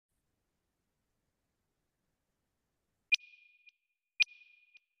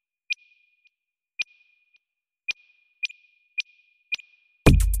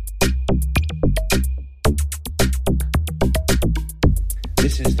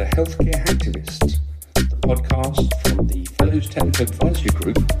to Healthcare Hacktivist, the podcast from the Fellows Technical Advisory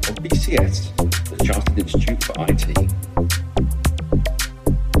Group of BCS, the Chartered Institute for IT.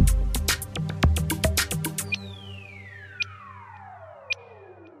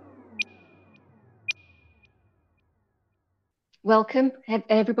 Welcome,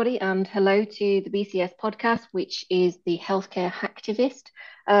 everybody, and hello to the BCS podcast, which is the Healthcare Hacktivist.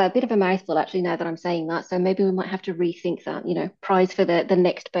 A bit of a mouthful, actually, now that I'm saying that. So maybe we might have to rethink that, prize for the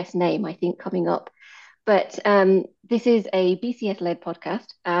next best name, I think, coming up. But this is a BCS-led podcast.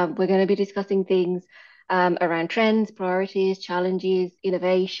 We're going to be discussing things around trends, priorities, challenges,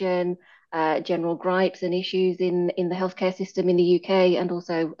 innovation, general gripes and issues in the healthcare system in the UK and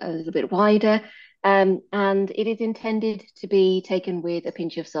also a little bit wider. And it is intended to be taken with a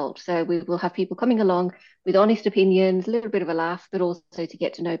pinch of salt. So we will have people coming along with honest opinions, a little bit of a laugh, but also to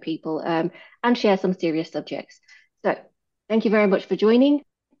get to know people and share some serious subjects. So thank you very much for joining.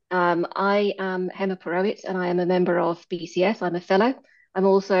 I am Hema Porowitz and I am a member of BCS. I'm a fellow. I'm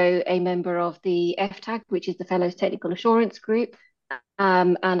also a member of the FTAG, which is the Fellows Technical Assurance Group.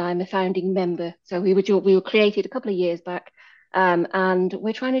 And I'm a founding member. So we were created a couple of years back. And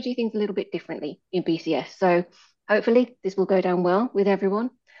we're trying to do things a little bit differently in BCS. So hopefully this will go down well with everyone.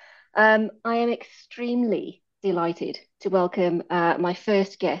 I am extremely delighted to welcome my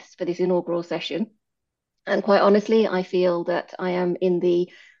first guest for this inaugural session. And quite honestly, I feel that I am in the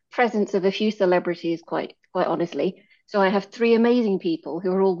presence of a few celebrities, quite honestly. So I have three amazing people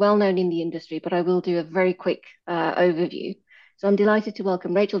who are all well known in the industry, but I will do a very quick overview. So I'm delighted to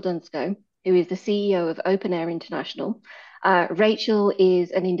welcome Rachel Dunsko, who is the CEO of Open Air International. Rachel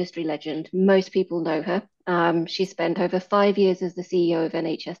is an industry legend. Most people know her. She spent over 5 years as the CEO of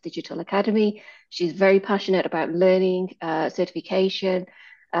NHS Digital Academy. She's very passionate about learning, certification,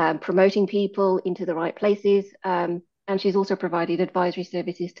 promoting people into the right places. And she's also provided advisory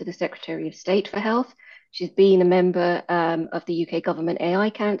services to the Secretary of State for Health. She's been a member of the UK Government AI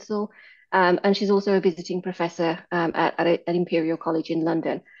Council. And she's also a visiting professor at Imperial College in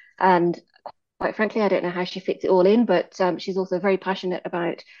London. And quite frankly, I don't know how she fits it all in, but she's also very passionate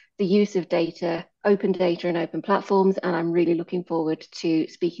about the use of data, open data and open platforms. And I'm really looking forward to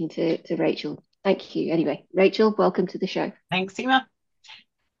speaking to Rachel. Thank you. Anyway, Rachel, welcome to the show. Thanks, Hema.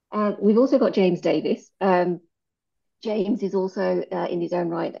 We've also got James Davis. James is also, in his own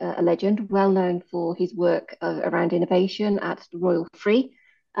right, a legend, well known for his work around innovation at the Royal Free.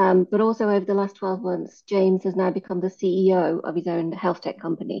 But also over the last 12 months, James has now become the CEO of his own health tech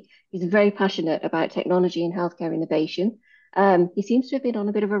company. He's very passionate about technology and healthcare innovation. He seems to have been on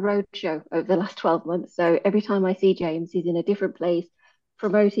a bit of a roadshow over the last 12 months. So every time I see James, he's in a different place,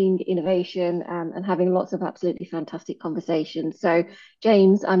 promoting innovation and having lots of absolutely fantastic conversations. So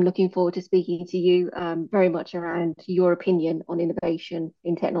James, I'm looking forward to speaking to you very much around your opinion on innovation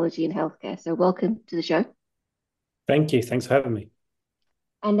in technology and healthcare. So welcome to the show. Thank you. Thanks for having me.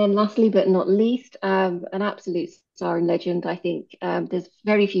 And then lastly, but not least, an absolute star and legend. I think there's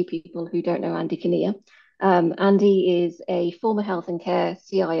very few people who don't know Andy Kinnear. Andy is a former health and care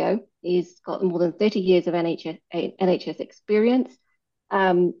CIO. He's got more than 30 years of NHS experience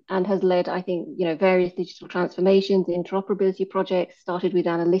and has led, I think, various digital transformations, interoperability projects, started with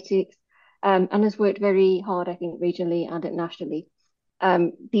analytics, and has worked very hard, I think, regionally and nationally.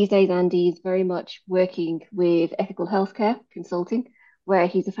 These days, Andy is very much working with Ethical Healthcare Consulting, where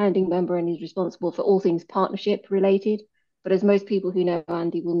he's a founding member and he's responsible for all things partnership related. But as most people who know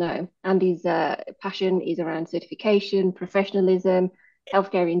Andy will know, Andy's passion is around certification, professionalism,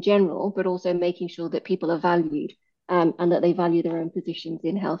 healthcare in general, but also making sure that people are valued and that they value their own positions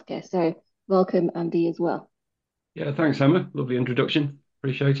in healthcare. So welcome, Andy, as well. Yeah, thanks, Emma. Lovely introduction.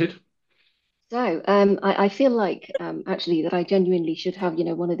 Appreciate it. So I feel like actually that I genuinely should have,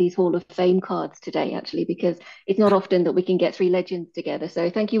 one of these Hall of Fame cards today, actually, because it's not often that we can get three legends together. So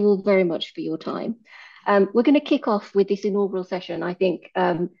thank you all very much for your time. We're going to kick off with this inaugural session, I think,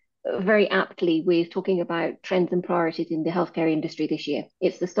 very aptly with talking about trends and priorities in the healthcare industry this year.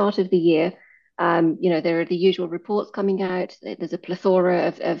 It's the start of the year. There are the usual reports coming out. There's a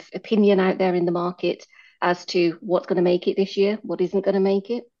plethora of opinion out there in the market as to what's going to make it this year, what isn't going to make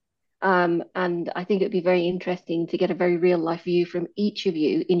it. And I think it'd be very interesting to get a very real life view from each of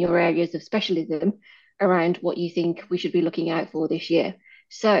you in your areas of specialism around what you think we should be looking out for this year.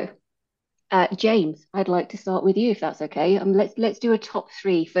 So, James, I'd like to start with you, if that's okay. Let's do a top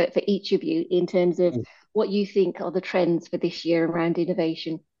three for each of you in terms of what you think are the trends for this year around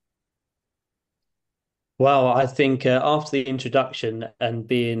innovation. Well, I think after the introduction and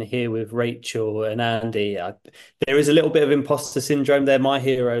being here with Rachel and Andy, there is a little bit of imposter syndrome. They're my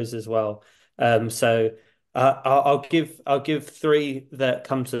heroes as well. So I'll give three that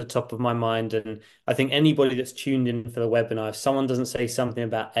come to the top of my mind, and I think anybody that's tuned in for the webinar, if someone doesn't say something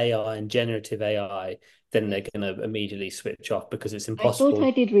about AI and generative AI, then they're going to immediately switch off because it's I thought impossible.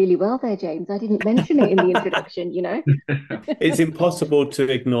 I did really well there, James. I didn't mention it in the introduction, you know? It's impossible to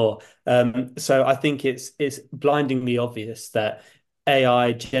ignore. So I think it's blindingly obvious that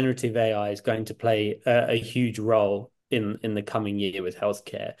AI, generative AI, is going to play a huge role in the coming year with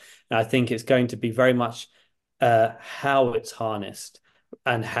healthcare. And I think it's going to be very much how it's harnessed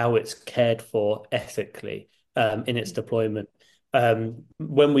and how it's cared for ethically in its deployment.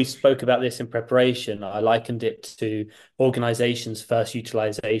 When we spoke about this in preparation, I likened it to organizations' first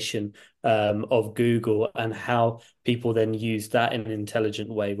utilization of Google and how people then use that in an intelligent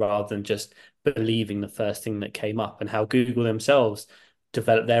way rather than just believing the first thing that came up, and how Google themselves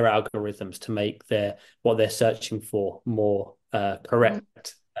develop their algorithms to make their what they're searching for more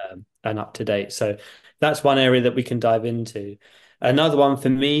correct and up to date. So that's one area that we can dive into. Another one for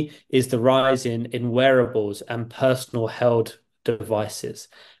me is the rise in wearables and personal held devices.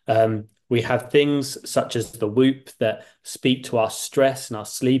 We have things such as the Whoop that speak to our stress and our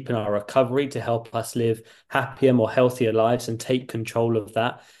sleep and our recovery to help us live happier, more healthier lives and take control of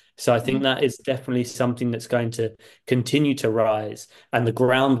that. So I think that is definitely something that's going to continue to rise. And the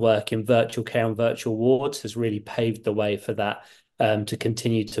groundwork in virtual care and virtual wards has really paved the way for that to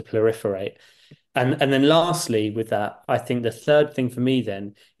continue to proliferate. And then lastly, with that, I think the third thing for me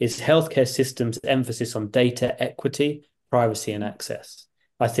then is healthcare systems' emphasis on data equity, privacy, and access.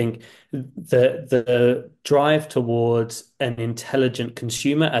 I think the drive towards an intelligent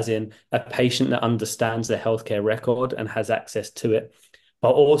consumer, as in a patient that understands their healthcare record and has access to it,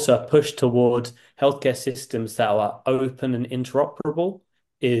 but also a push towards healthcare systems that are open and interoperable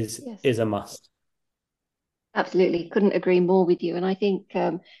Yes. is a must. Absolutely, couldn't agree more with you. And I think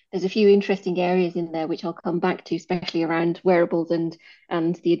there's a few interesting areas in there which I'll come back to, especially around wearables and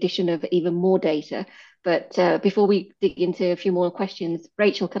the addition of even more data. But before we dig into a few more questions,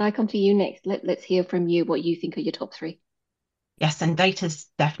 Rachel, can I come to you next? Let's hear from you what you think are your top three. Yes, and data's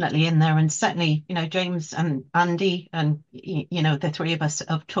definitely in there, and certainly, James and Andy and the three of us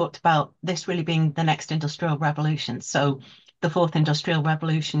have talked about this really being the next industrial revolution. So the fourth industrial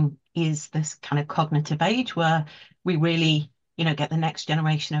revolution is this kind of cognitive age where we really, get the next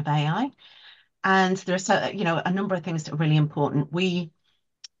generation of AI. And there's a number of things that are really important. We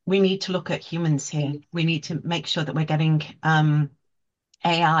need to look at humans here. We need to make sure that we're getting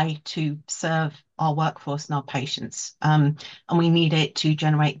AI to serve our workforce and our patients. And we need it to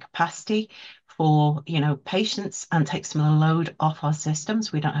generate capacity for, patients and take some of the load off our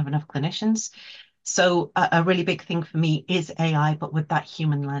systems. We don't have enough clinicians. So a really big thing for me is AI, but with that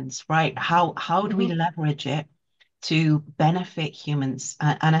human lens, right? How do we leverage it to benefit humans?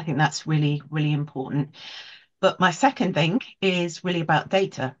 And I think that's really, really important. But my second thing is really about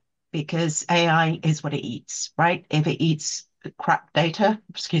data, because AI is what it eats, right? If it eats crap data,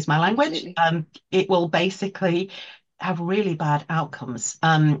 excuse my language, it will basically have really bad outcomes.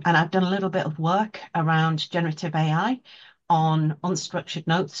 And I've done a little bit of work around generative AI on unstructured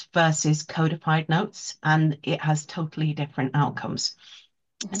notes versus codified notes, and it has totally different outcomes.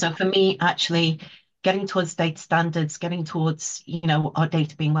 So for me, actually, getting towards data standards, getting towards, our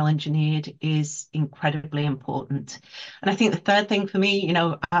data being well engineered is incredibly important. And I think the third thing for me,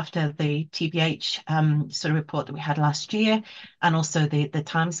 after the TBH sort of report that we had last year, and also the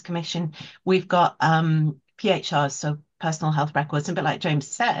Times Commission, we've got PHRs, so personal health records. And a bit like James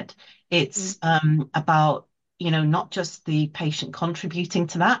said, it's about not just the patient contributing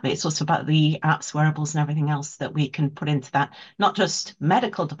to that, but it's also about the apps, wearables, and everything else that we can put into that, not just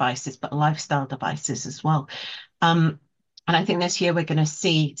medical devices, but lifestyle devices as well. And I think this year we're going to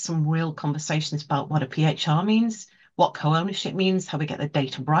see some real conversations about what a PHR means, what co-ownership means, how we get the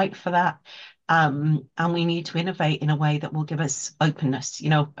data right for that. And we need to innovate in a way that will give us openness,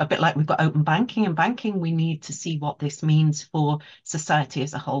 a bit like we've got open banking and banking. We need to see what this means for society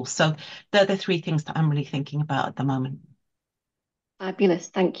as a whole. So they're the three things that I'm really thinking about at the moment. Fabulous,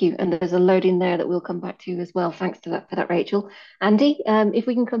 thank you. And there's a load in there that we'll come back to as well. Thanks for that, Rachel. Andy, if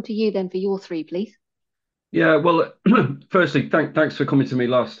we can come to you then for your three, please. Yeah, well, firstly, thanks for coming to me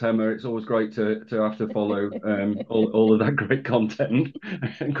last, Emma. It's always great to have to follow all of that great content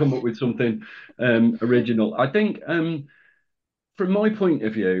and come up with something original. I think from my point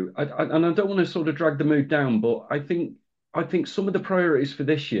of view, and I don't want to sort of drag the mood down, but I think some of the priorities for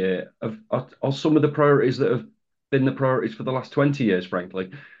this year are some of the priorities that have been the priorities for the last 20 years,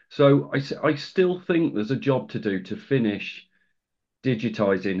 frankly. So I still think there's a job to do to finish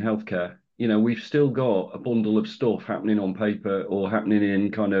digitizing healthcare. we've still got a bundle of stuff happening on paper or happening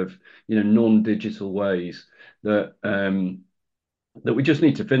in kind of, non-digital ways that that we just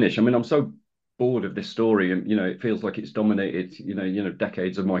need to finish. I mean, I'm so bored of this story, and it feels like it's dominated,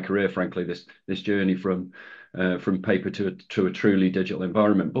 decades of my career. Frankly, this journey from paper to a truly digital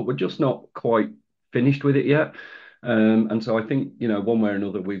environment, but we're just not quite finished with it yet. And so I think, one way or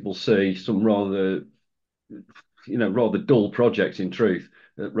another, we will see some rather dull projects in truth,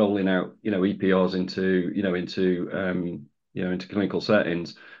 rolling out, EPRs into clinical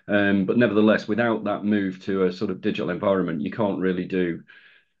settings. But nevertheless, without that move to a sort of digital environment, you can't really do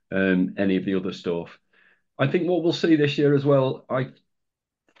any of the other stuff. I think what we'll see this year as well, I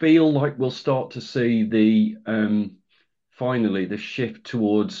feel like we'll start to see finally the shift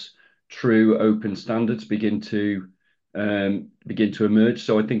towards true open standards begin to emerge.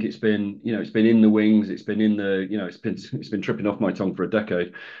 So I think it's been in the wings, it's been in the it's been tripping off my tongue for a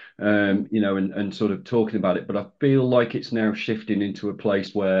decade, and sort of talking about it. But I feel like it's now shifting into a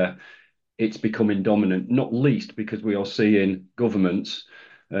place where it's becoming dominant, not least because we are seeing governments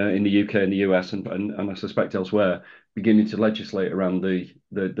in the UK and the US and I suspect elsewhere beginning to legislate around the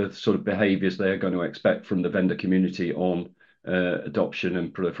sort of behaviours they are going to expect from the vendor community on adoption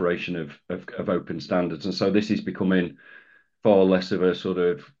and proliferation of open standards. And so this is becoming far less of a sort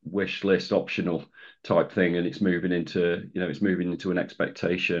of wish list optional type thing, and it's moving into an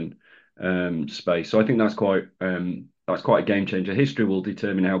expectation space. So I think that's quite a game changer. History will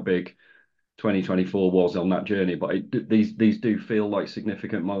determine how big 2024 was on that journey, but these do feel like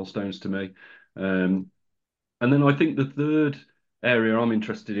significant milestones to me. And then I think the third area I'm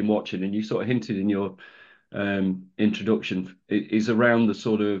interested in watching, and you sort of hinted in your introduction, is around the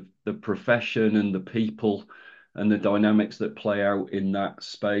sort of the profession and the people and the dynamics that play out in that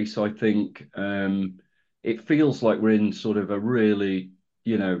space. I think it feels like we're in sort of a really,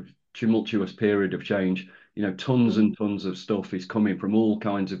 tumultuous period of change. Tons and tons of stuff is coming from all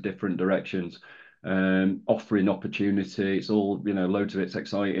kinds of different directions, offering opportunity. It's all, loads of it's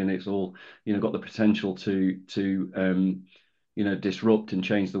exciting. It's all, got the potential to disrupt and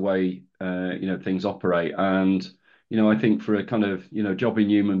change the way, things operate. And, I think for a kind of, jobbing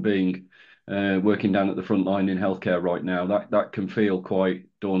human being working down at the front line in healthcare right now, that can feel quite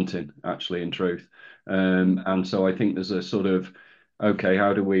daunting, actually, in truth. And so I think there's a sort of, okay,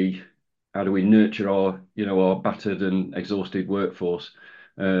 how do we nurture our battered and exhausted workforce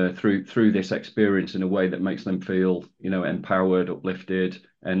through this experience in a way that makes them feel empowered, uplifted,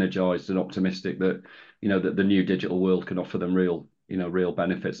 energized, and optimistic that that the new digital world can offer them real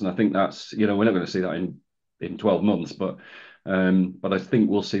benefits. And I think that's we're not going to see that in 12 months, but I think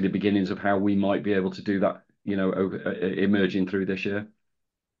we'll see the beginnings of how we might be able to do that emerging through this year.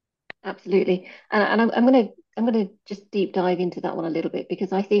 Absolutely, and I'm going to just deep dive into that one a little bit,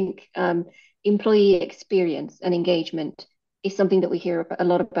 because I think employee experience and engagement is something that we hear a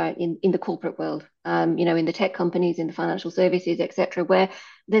lot about in the corporate world, in the tech companies, in the financial services, etc., where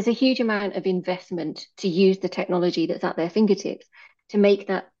there's a huge amount of investment to use the technology that's at their fingertips to make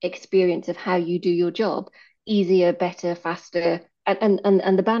that experience of how you do your job easier, better, faster.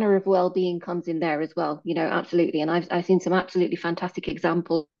 And the banner of well-being comes in there as well, absolutely. And I've seen some absolutely fantastic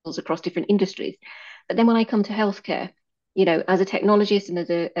examples across different industries. But then when I come to healthcare, as a technologist and as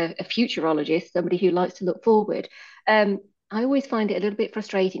a futurologist, somebody who likes to look forward, I always find it a little bit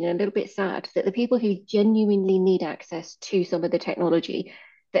frustrating and a little bit sad that the people who genuinely need access to some of the technology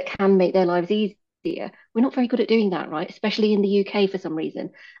that can make their lives easier, we're not very good at doing that, right? Especially in the UK for some reason.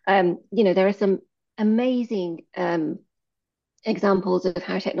 There are some amazing examples of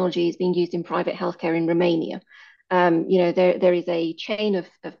how technology is being used in private healthcare in Romania. There is a chain of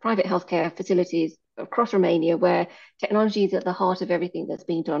private healthcare facilities across Romania where technology is at the heart of everything that's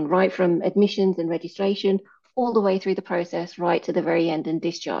being done, right from admissions and registration all the way through the process, right to the very end and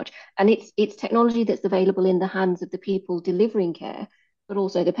discharge. And it's technology that's available in the hands of the people delivering care, but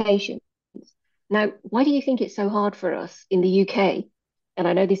also the patients. Now, why do you think it's so hard for us in the UK? And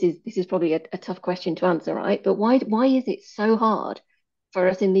I know this is probably a tough question to answer, right? But why is it so hard for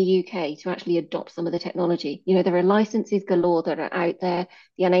us in the UK to actually adopt some of the technology? There are licenses galore that are out there.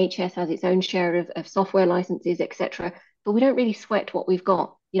 The NHS has its own share of software licenses, etc. But we don't really sweat what we've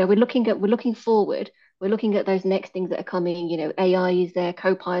got. We're looking forward. We're looking at those next things that are coming. AI is there,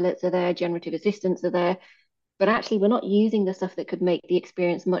 co-pilots are there, generative assistants are there. But actually, we're not using the stuff that could make the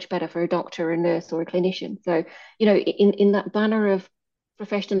experience much better for a doctor, a nurse, or a clinician. So, in that banner of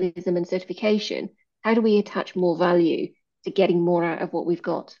professionalism and certification, how do we attach more value to getting more out of what we've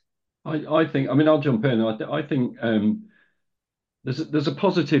got? I think, I'll jump in. I think there's a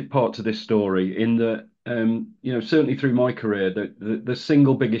positive part to this story in that certainly through my career, the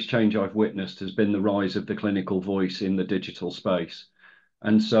single biggest change I've witnessed has been the rise of the clinical voice in the digital space.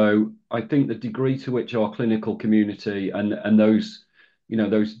 And so I think the degree to which our clinical community and those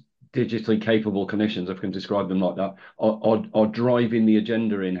digitally capable clinicians, if I can describe them like that, are driving the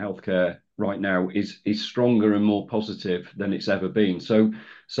agenda in healthcare right now is stronger and more positive than it's ever been. So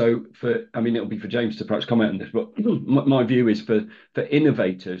it'll be for James to perhaps comment on this, but my view is for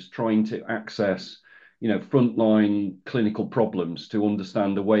innovators trying to access frontline clinical problems to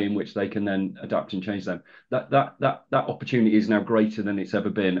understand the way in which they can then adapt and change them. That opportunity is now greater than it's ever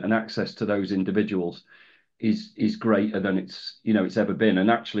been, and access to those individuals is greater than it's ever been. And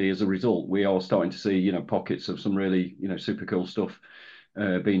actually, as a result, we are starting to see pockets of some really super cool stuff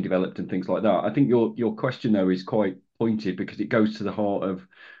being developed and things like that. I think your question though is quite pointed because it goes to the heart of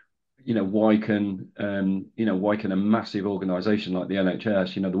why can a massive organization like the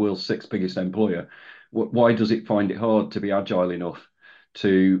NHS, the world's sixth biggest employer, why does it find it hard to be agile enough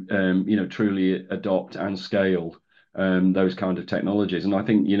to truly adopt and scale those kind of technologies? And I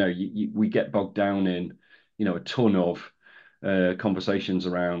think we get bogged down in a ton of conversations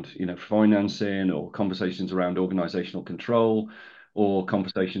around financing, or conversations around organizational control, or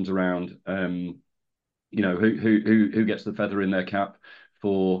conversations around who gets the feather in their cap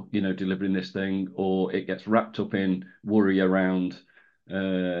for delivering this thing, or it gets wrapped up in worry around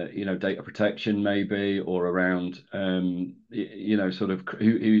data protection maybe, or around sort of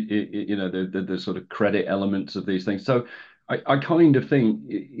the sort of credit elements of these things. So I kind of think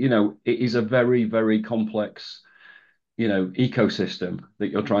it is a very, very complex ecosystem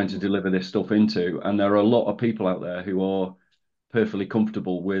that you're trying to deliver this stuff into, and there are a lot of people out there who are perfectly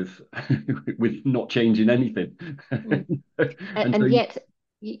comfortable with with not changing anything. And yet,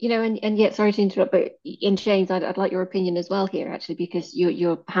 and yet, sorry to interrupt, but in James, I'd like your opinion as well here, actually, because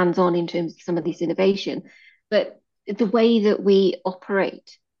you're hands-on in terms of some of this innovation. But the way that we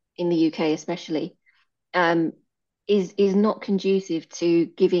operate in the UK, especially, is not conducive to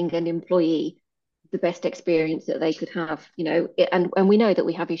giving an employee the best experience that they could have, and we know that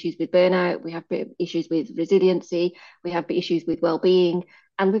we have issues with burnout, we have issues with resiliency, we have issues with well-being,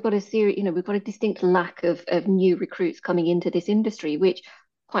 and we've got a distinct lack of new recruits coming into this industry, which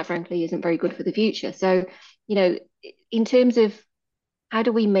quite frankly isn't very good for the future. So, in terms of how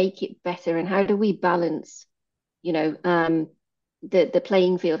do we make it better, and how do we balance, the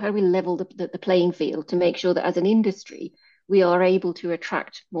playing field, how do we level the playing field to make sure that as an industry we are able to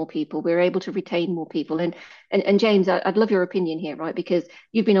attract more people, we're able to retain more people. And James, I'd love your opinion here, right? Because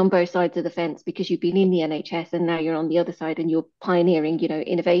you've been on both sides of the fence, because you've been in the NHS and now you're on the other side and you're pioneering,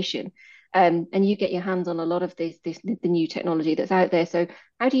 innovation. And you get your hands on a lot of the new technology that's out there. So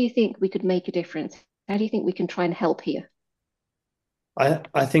how do you think we could make a difference? How do you think we can try and help here?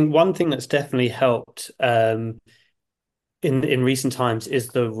 I think one thing that's definitely helped in recent times is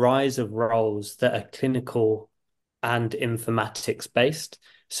the rise of roles that are clinical and informatics based.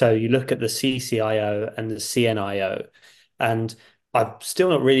 So you look at the CCIO and the CNIO, and I'm still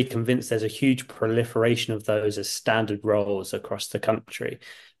not really convinced there's a huge proliferation of those as standard roles across the country.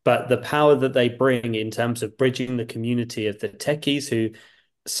 But the power that they bring in terms of bridging the community of the techies who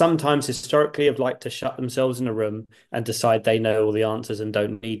sometimes historically have liked to shut themselves in a room and decide they know all the answers and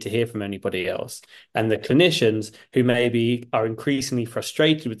don't need to hear from anybody else. And the clinicians who maybe are increasingly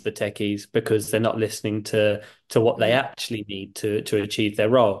frustrated with the techies because they're not listening to what they actually need to achieve their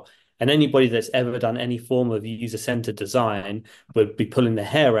role. And anybody that's ever done any form of user-centered design would be pulling their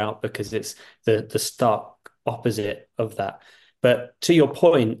hair out because it's the stark opposite of that. But to your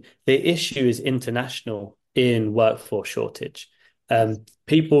point, the issue is international in workforce shortage.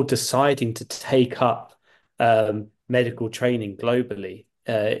 People deciding to take up medical training globally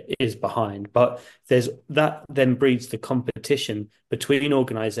is behind, but that then breeds the competition between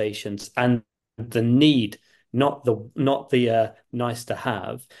organizations and the need, not the nice to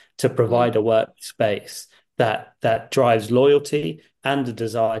have, to provide a workspace that drives loyalty and a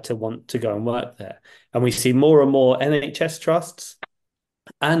desire to want to go and work there. And we see more and more NHS trusts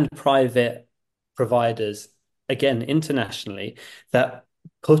and private providers, again, internationally, that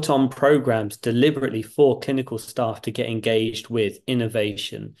put on programs deliberately for clinical staff to get engaged with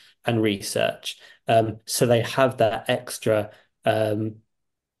innovation and research. So they have that extra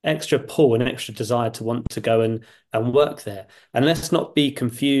pull and extra desire to want to go and work there. And let's not be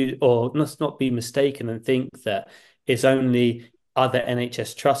confused, or let's not be mistaken and think that it's only other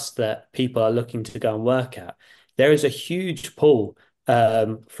NHS trusts that people are looking to go and work at. There is a huge pull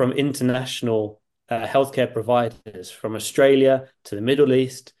from international healthcare providers from Australia to the Middle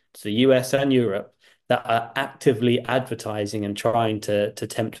East to the US and Europe that are actively advertising and trying to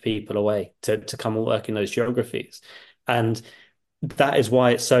tempt people away to come and work in those geographies. And that is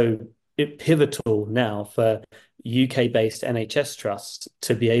why it's so pivotal now for UK-based NHS trusts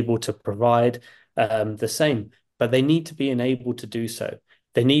to be able to provide the same, but they need to be enabled to do so.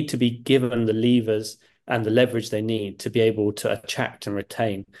 They need to be given the levers and the leverage they need to be able to attract and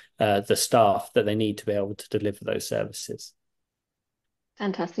retain the staff that they need to be able to deliver those services.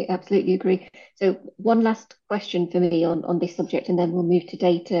 Fantastic, absolutely agree. So one last question for me on this subject, and then we'll move to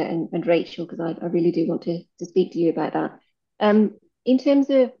data and Rachel, because I really do want to speak to you about that. In terms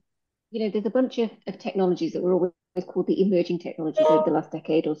of, there's a bunch of technologies that were always called the emerging technologies over the last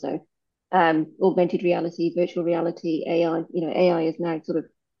decade or so. Augmented reality, virtual reality, AI, AI is now sort of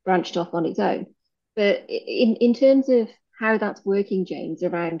branched off on its own. But in terms of how that's working, James,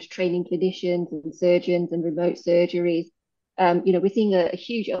 around training clinicians and surgeons and remote surgeries, we're seeing a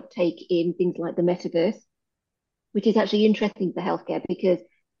huge uptake in things like the metaverse, which is actually interesting for healthcare because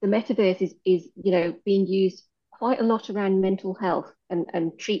the metaverse is being used quite a lot around mental health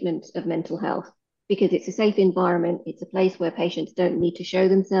and treatment of mental health because it's a safe environment. It's a place where patients don't need to show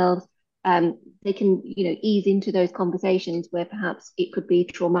themselves. They can, ease into those conversations where perhaps it could be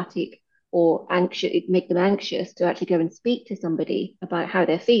traumatic or anxious, it make them anxious to actually go and speak to somebody about how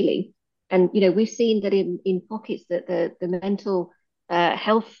they're feeling. And we've seen that in pockets that the mental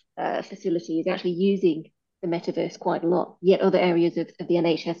health facility is actually using the metaverse quite a lot, yet other areas of the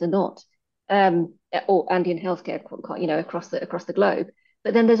NHS are not, and in healthcare, across the globe.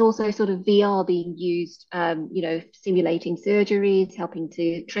 But then there's also sort of VR being used, simulating surgeries, helping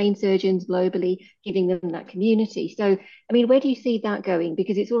to train surgeons globally, giving them that community. So, I mean, where do you see that going?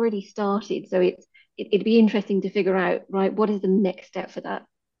 Because it's already started. So it'd be interesting to figure out, right, what is the next step for that?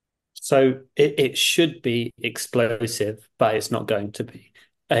 So it should be explosive, but it's not going to be,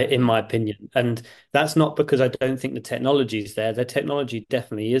 in my opinion. And that's not because I don't think the technology is there. The technology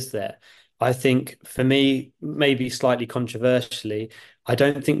definitely is there. I think for me, maybe slightly controversially, I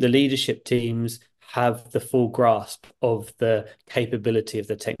don't think the leadership teams have the full grasp of the capability of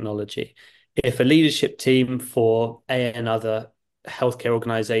the technology. If a leadership team for another healthcare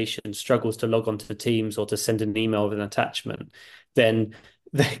organization struggles to log onto Teams or to send an email with an attachment, then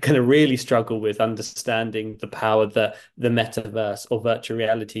they're going to really struggle with understanding the power that the metaverse or virtual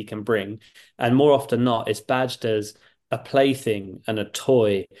reality can bring. And more often than not, it's badged as a plaything and a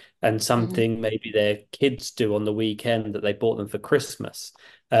toy and something maybe their kids do on the weekend that they bought them for Christmas,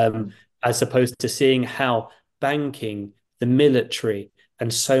 as opposed to seeing how banking, the military,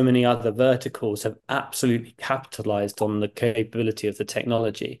 and so many other verticals have absolutely capitalized on the capability of the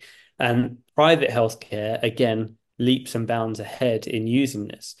technology. And private healthcare, again, leaps and bounds ahead in using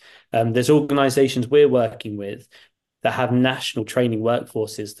this. There's organizations we're working with that have national training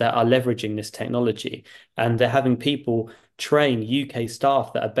workforces that are leveraging this technology, and they're having people train UK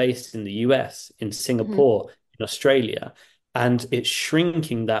staff that are based in the US, in Singapore, in Australia, and it's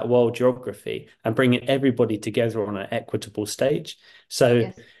shrinking that world geography and bringing everybody together on an equitable stage. So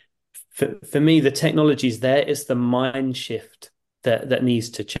yes. For me, the technology is there. It's the mind shift that needs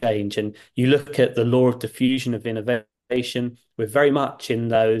to change. And you look at the law of diffusion of innovation, we're very much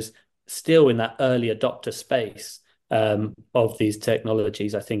still in that early adopter space of these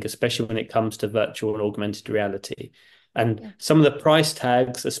technologies, I think, especially when it comes to virtual and augmented reality. And some of the price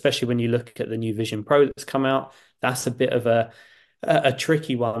tags, especially when you look at the new Vision Pro that's come out, that's a bit of a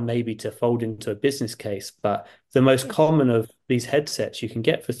tricky one maybe to fold into a business case. But the most common of these headsets you can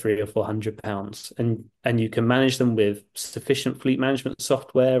get for £300 or £400, and you can manage them with sufficient fleet management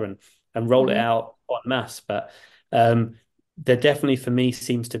software and roll it out en masse. But there definitely, for me,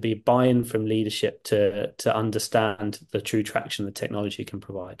 seems to be buy-in from leadership to understand the true traction the technology can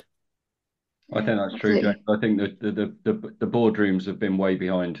provide. I think that's true, James. I think that the boardrooms have been way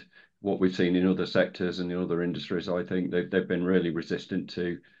behind what we've seen in other sectors and in other industries. I think they've been really resistant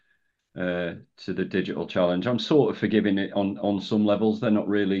to the digital challenge. I'm sort of forgiving it on some levels. They're not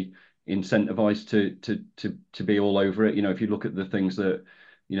really incentivized to be all over it. If you look at the things that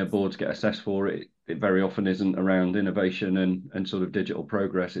boards get assessed for, it very often isn't around innovation and sort of digital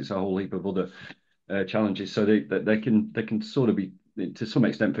progress. It's a whole heap of other challenges. So they can sort of be, to some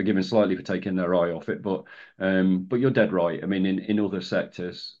extent, forgiven slightly for taking their eye off it. But you're dead right. I mean, in other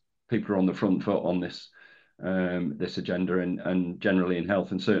sectors, people are on the front foot on this agenda, and generally in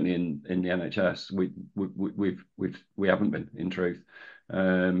health, and certainly in the NHS, we haven't been, in truth.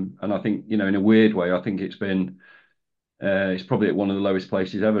 And I think, in a weird way, I think it's probably at one of the lowest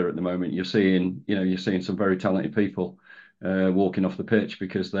places ever at the moment. You're seeing some very talented people walking off the pitch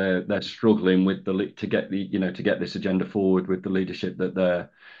because they're struggling with to get this agenda forward with the leadership that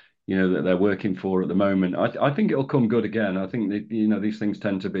that they're working for at the moment. I think it'll come good again. I think that, these things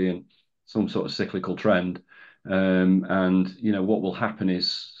tend to be in some sort of cyclical trend. And what will happen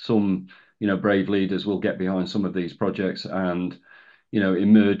is some brave leaders will get behind some of these projects, and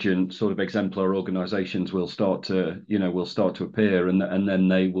emergent sort of exemplar organizations will start to appear, and then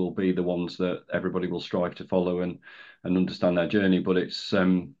they will be the ones that everybody will strive to follow and understand their journey. But it's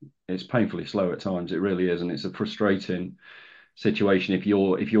painfully slow at times. It really is, and it's a frustrating situation if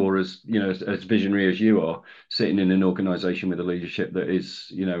you're as as visionary as you are, sitting in an organization with a leadership that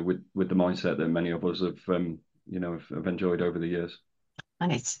is with the mindset that many of us have enjoyed over the years.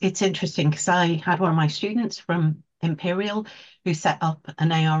 And it's interesting because I had one of my students from Imperial who set up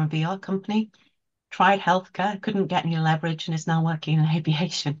an AR and VR company, tried healthcare, couldn't get any leverage, and is now working in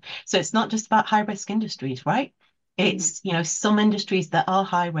aviation. So it's not just about high risk industries, right? It's, some industries that are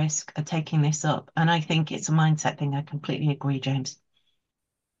high risk are taking this up. And I think it's a mindset thing. I completely agree, James.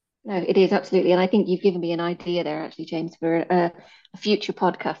 No, it is absolutely. And I think you've given me an idea there, actually, James, for a future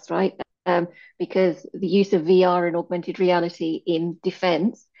podcast, right? Because the use of VR and augmented reality in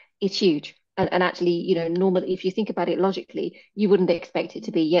defense is huge. And actually, normally, if you think about it logically, you wouldn't expect it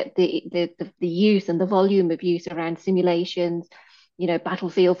to be. Yet the use and the volume of use around simulations,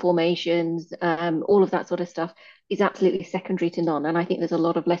 battlefield formations, all of that sort of stuff is absolutely secondary to none. And I think there's a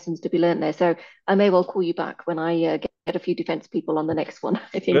lot of lessons to be learned there. So I may well call you back when I get a few defense people on the next one,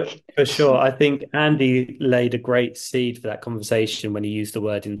 I think. For sure. I think Andy laid a great seed for that conversation when he used the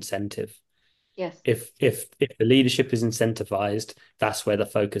word incentive. Yes. If the leadership is incentivized, that's where the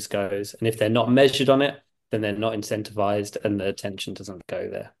focus goes. And if they're not measured on it, then they're not incentivized and the attention doesn't go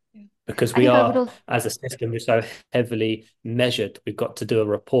there. Because we are, as a system, we're so heavily measured. We've got to do a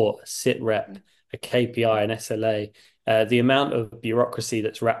report, a sit rep, a KPI, an SLA. The amount of bureaucracy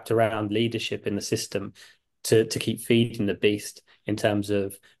that's wrapped around leadership in the system to keep feeding the beast in terms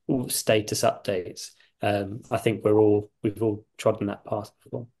of status updates. I think we've all trodden that path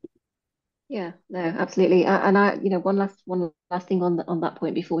before. Yeah, no, absolutely. And I, one last thing on that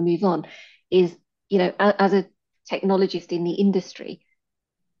point before we move on is, as a technologist in the industry,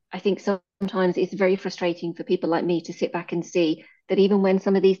 I think sometimes it's very frustrating for people like me to sit back and see that even when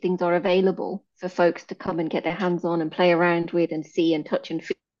some of these things are available for folks to come and get their hands on and play around with and see and touch and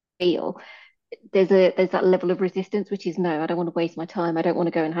feel, there's that level of resistance, which is no, I don't want to waste my time. I don't want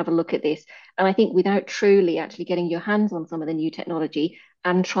to go and have a look at this. And I think without truly actually getting your hands on some of the new technology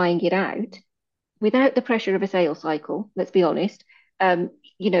and trying it out, without the pressure of a sales cycle, let's be honest,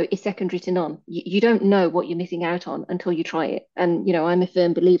 is secondary to none. You don't know what you're missing out on until you try it. And, I'm a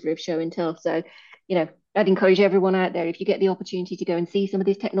firm believer of show and tell. So, I'd encourage everyone out there, if you get the opportunity to go and see some of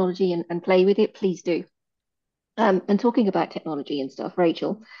this technology and play with it, please do. And talking about technology and stuff,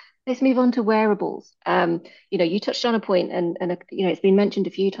 Rachel, let's move on to wearables. You touched on a point and it's been mentioned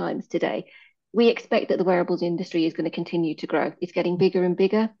a few times today. We expect that the wearables industry is going to continue to grow. It's getting bigger and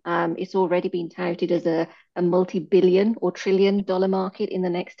bigger. It's already been touted as a multi-billion or trillion-dollar market in the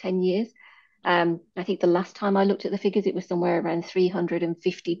next 10 years. I think the last time I looked at the figures, it was somewhere around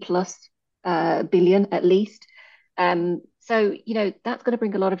 350 plus billion at least. So, that's going to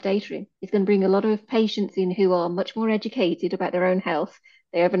bring a lot of data in. It's going to bring a lot of patients in who are much more educated about their own health.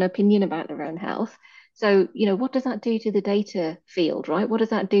 They have an opinion about their own health. So, what does that do to the data field, right? What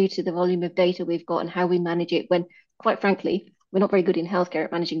does that do to the volume of data we've got and how we manage it when, quite frankly, we're not very good in healthcare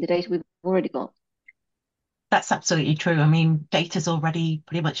at managing the data we've already got? That's absolutely true. I mean, data's already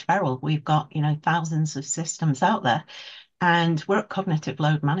pretty much feral. We've got, thousands of systems out there, and we're at cognitive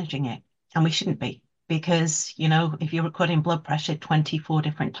load managing it, and we shouldn't be. Because, if you're recording blood pressure 24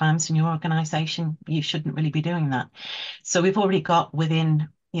 different times in your organization, you shouldn't really be doing that. So we've already got within,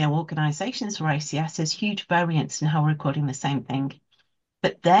 organizations or ACS, there's huge variance in how we're recording the same thing.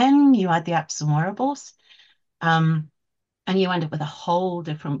 But then you add the apps and wearables, and you end up with a whole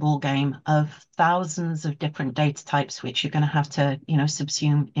different ball game of thousands of different data types, which you're going to have to,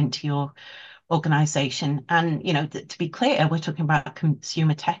 subsume into your organization. And, to be clear, we're talking about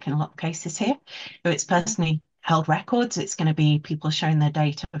consumer tech in a lot of cases here. So it's personally held records. It's going to be people showing their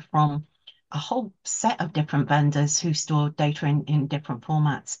data from a whole set of different vendors who store data in different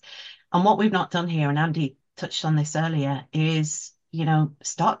formats. And what we've not done here, and Andy touched on this earlier, is,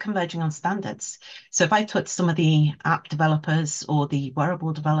 start converging on standards. So if I touch some of the app developers or the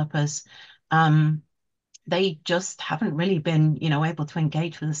wearable developers, they just haven't really been, able to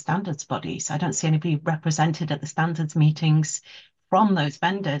engage with the standards bodies. I don't see anybody represented at the standards meetings from those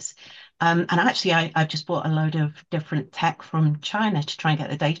vendors. And actually, I've just bought a load of different tech from China to try and get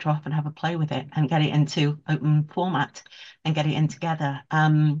the data off and have a play with it and get it into open format and get it in together,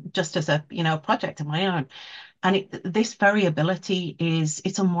 just as a project of my own. And this variability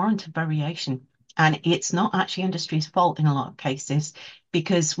it's unwarranted variation. And it's not actually industry's fault in a lot of cases,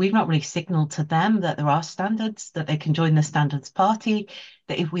 because we've not really signaled to them that there are standards, that they can join the standards party,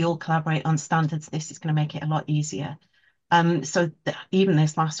 that if we all collaborate on standards, this is going to make it a lot easier. So even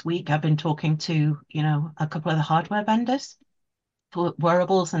this last week, I've been talking to, a couple of the hardware vendors for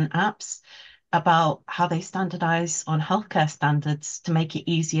wearables and apps about how they standardize on healthcare standards to make it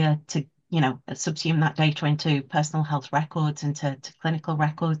easier to subsume that data into personal health records, into clinical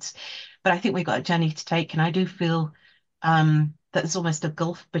records. But I think we've got a journey to take, and I do feel that there's almost a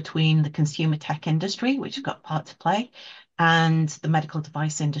gulf between the consumer tech industry, which has got a part to play, and the medical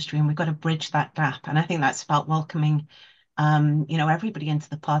device industry, and we've got to bridge that gap. And I think that's about welcoming everybody into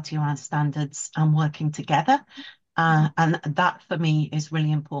the party around standards and working together. And that for me is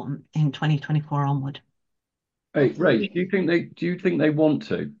really important in 2024 onward. Hey, Ray, do you think they want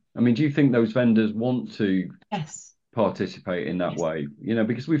to? I mean, do you think those vendors want to participate in that way?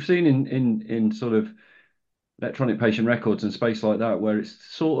 Because we've seen in sort of electronic patient records and space like that, where it's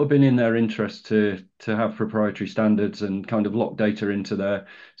sort of been in their interest to have proprietary standards and kind of lock data into their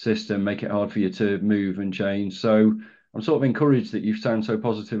system, make it hard for you to move and change. So I'm sort of encouraged that you sound so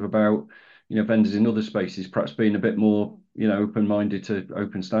positive about, vendors in other spaces perhaps being a bit more, open-minded to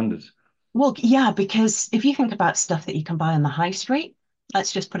open standards. Well, yeah, because if you think about stuff that you can buy on the high street,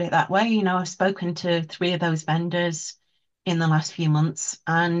 let's just put it that way. I've spoken to 3 of those vendors in the last few months,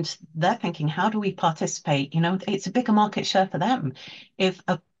 and they're thinking, how do we participate? It's a bigger market share for them. If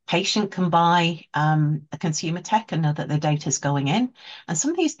a patient can buy a consumer tech and know that the data is going in, and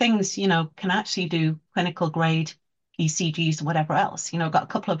some of these things, can actually do clinical grade ECGs, whatever else. I've got a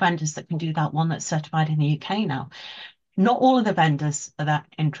couple of vendors that can do that, one that's certified in the UK now. Not all of the vendors are that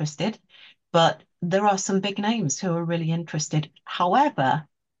interested, but there are some big names who are really interested. However,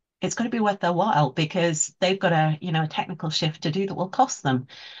 it's got to be worth their while, because they've got a technical shift to do that will cost them.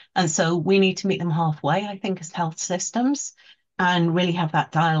 And so we need to meet them halfway, I think, as health systems, and really have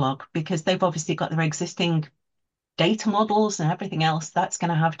that dialogue, because they've obviously got their existing data models and everything else that's going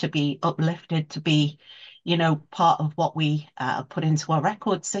to have to be uplifted to be, part of what we put into our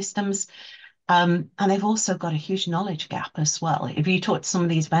record systems. And they've also got a huge knowledge gap as well. If you talk to some of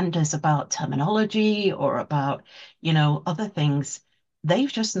these vendors about terminology or about, other things,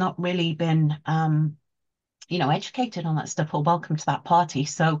 they've just not really been, educated on that stuff or welcome to that party.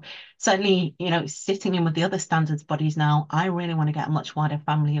 So certainly, sitting in with the other standards bodies now, I really want to get a much wider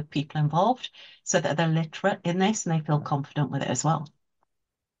family of people involved so that they're literate in this and they feel confident with it as well.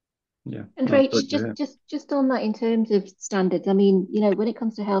 Yeah. And Well, Rach, just on that, in terms of standards, I mean, when it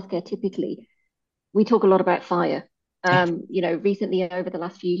comes to healthcare, typically we talk a lot about fire. Recently over the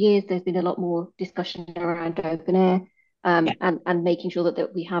last few years, there's been a lot more discussion around open air, and making sure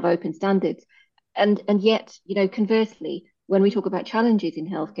that we have open standards. And yet, conversely, when we talk about challenges in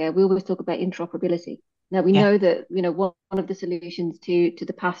healthcare, we always talk about interoperability. Now we know that one of the solutions to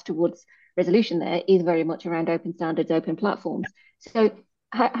the path towards resolution there is very much around open standards, open platforms. So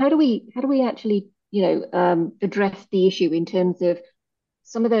how do we actually address the issue in terms of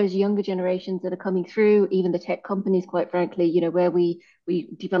some of those younger generations that are coming through, even the tech companies, quite frankly, where we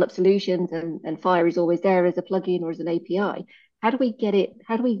develop solutions and fire is always there as a plugin or as an API. How do we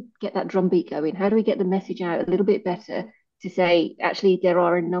get that drumbeat going? How do we get the message out a little bit better to say, actually, there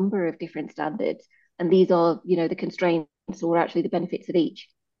are a number of different standards, and these are, the constraints or actually the benefits of each?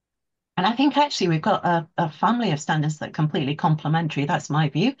 And I think actually we've got a family of standards that are completely complementary. That's my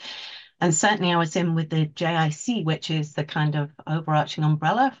view. And certainly I was in with the JIC, which is the kind of overarching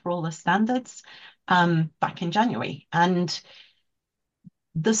umbrella for all the standards, back in January. And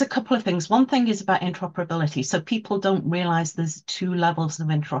there's a couple of things. One thing is about interoperability. So people don't realize there's 2 levels of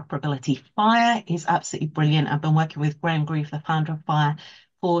interoperability. Fire is absolutely brilliant. I've been working with Graham Grieve, the founder of Fire,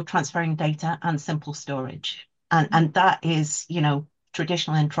 for transferring data and simple storage. And that is,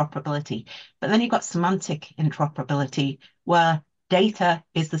 traditional interoperability. But then you've got semantic interoperability, where data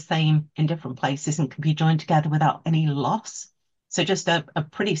is the same in different places and can be joined together without any loss. So just a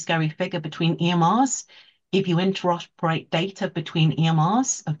pretty scary figure between EMRs. If you interoperate data between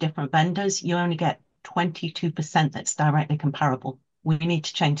EMRs of different vendors, you only get 22% that's directly comparable. We need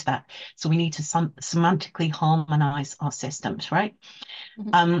to change that. So we need to semantically harmonize our systems, right?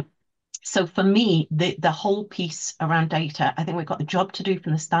 Mm-hmm. So for me, the whole piece around data, I think we've got a job to do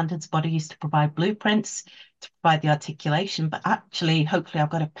from the standards bodies to provide blueprints, to provide the articulation. But actually, hopefully,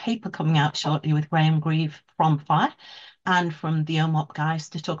 I've got a paper coming out shortly with Graham Grieve from Fire, and from the OMOP guys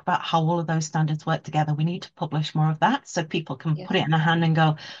to talk about how all of those standards work together. We need to publish more of that so people can put it in their hand and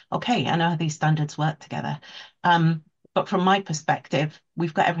go, okay, I know how these standards work together. But from my perspective,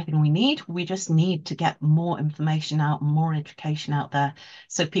 we've got everything we need. We just need to get more information out, more education out there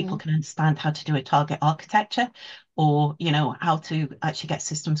so people can understand how to do a target architecture, or, you know, how to actually get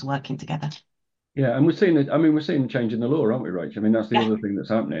systems working together. Yeah, and we're seeing it. I mean, we're seeing the change in the law, aren't we, Rach? I mean, that's the other thing that's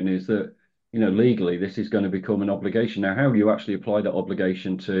happening is that, you know, legally this is going to become an obligation. Now, how do you actually apply that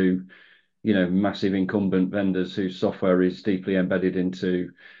obligation to, you know, massive incumbent vendors whose software is deeply embedded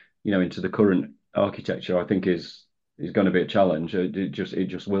into, you know, into the current architecture? I think is going to be a challenge. It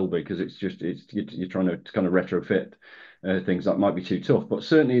just will be, because you're trying to kind of retrofit things that might be too tough. But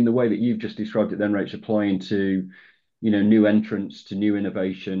certainly in the way that you've just described it, then, Rach, applying to, you know, new entrants, to new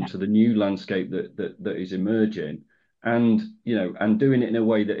innovation, to the new landscape that is emerging, and, you know, and doing it in a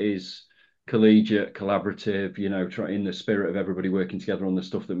way that is collegiate, collaborative, you know, in the spirit of everybody working together on the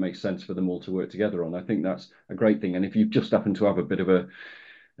stuff that makes sense for them all to work together on. I think that's a great thing. And if you've just happened to have a bit of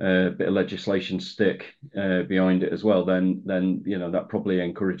legislation stick behind it as well, then you know, that probably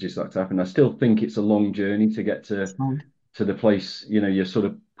encourages that to happen. I still think it's a long journey to get to the place, you know, you're sort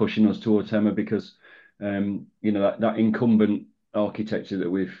of pushing us towards, Emma, because you know, that incumbent architecture that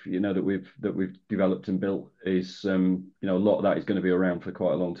we've developed and built is, you know, a lot of that is going to be around for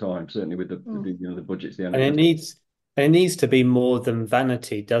quite a long time, certainly with the you know, the budgets the end And of it needs to be more than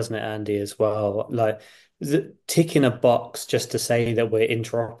vanity, doesn't it, Andy, as well? Like, ticking a box just to say that we're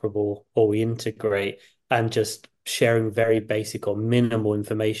interoperable or we integrate, and just sharing very basic or minimal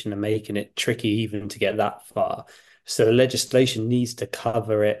information and making it tricky even to get that far. So the legislation needs to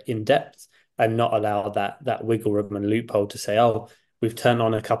cover it in depth and not allow that wiggle room and loophole to say, oh, we've turned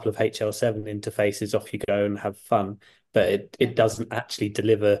on a couple of HL7 interfaces, off you go and have fun. But it doesn't actually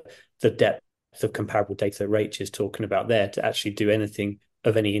deliver the depth of comparable data that Rach is talking about there to actually do anything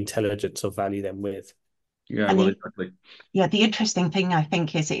of any intelligence or value then with. Yeah, well, exactly. Yeah, the interesting thing, I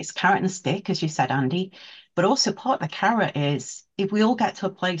think, is it's carrot and stick, as you said, Andy, but also part of the carrot is if we all get to a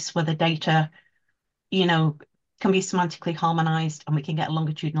place where the data, you know, can be semantically harmonized and we can get a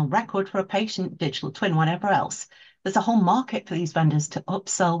longitudinal record for a patient, digital twin, whatever else, there's a whole market for these vendors to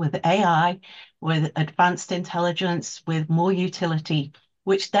upsell with AI, with advanced intelligence, with more utility,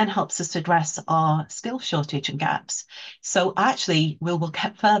 which then helps us address our skill shortage and gaps. So actually, we will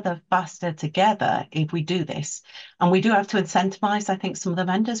get further faster together if we do this. And we do have to incentivize, I think, some of the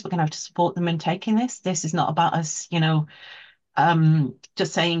vendors. We're going to have to support them in taking this. This is not about us, you know,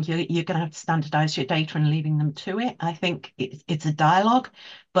 just saying you're going to have to standardize your data and leaving them to it. I think it's a dialogue.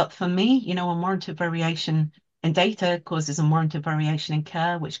 But for me, you know, unwarranted variation in data causes unwarranted variation in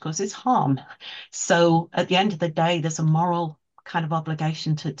care, which causes harm. So at the end of the day, there's a moral kind of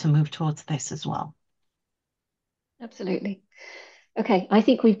obligation to move towards this as well. Absolutely. Okay, I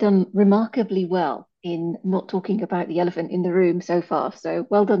think we've done remarkably well in not talking about the elephant in the room so far. So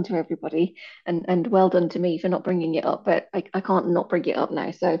well done to everybody, and well done to me for not bringing it up, but I can't not bring it up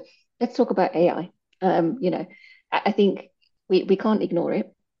now. So let's talk about AI. You know, I think we can't ignore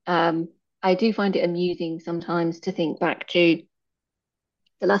it. I do find it amusing sometimes to think back to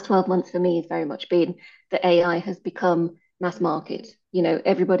the last 12 months for me has very much been that AI has become mass market. You know,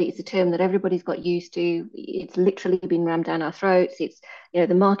 everybody, it's a term that everybody's got used to. It's literally been rammed down our throats. It's, you know,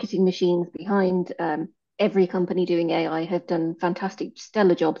 the marketing machines behind every company doing AI have done fantastic,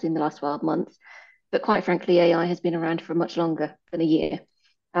 stellar jobs in the last 12 months. But quite frankly, AI has been around for much longer than a year.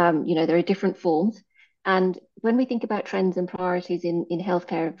 You know, there are different forms. And when we think about trends and priorities in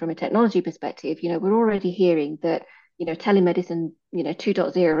healthcare from a technology perspective, you know, we're already hearing that, you know, telemedicine, you know,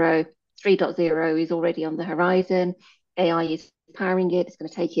 2.0, 3.0 is already on the horizon. AI is powering it. It's going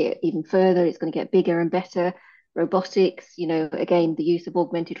to take it even further. It's going to get bigger and better. Robotics, you know, again, the use of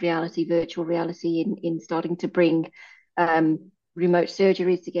augmented reality, virtual reality in starting to bring remote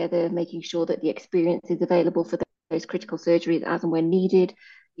surgeries together, making sure that the experience is available for those critical surgeries as and when needed,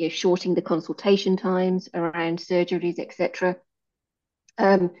 you know, shortening the consultation times around surgeries, etc.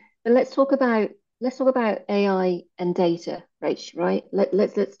 But let's talk about AI and data, Rach, right?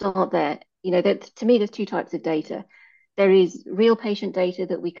 Let's start there. You know, that to me, there's two types of data. There is real patient data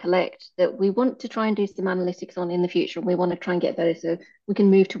that we collect that we want to try and do some analytics on in the future, and we want to try and get better so we can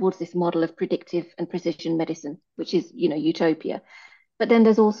move towards this model of predictive and precision medicine, which is, you know, utopia. But then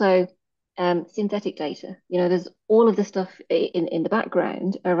there's also synthetic data. You know, there's all of the stuff in the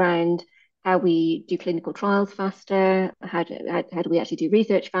background around how we do clinical trials faster, how do we actually do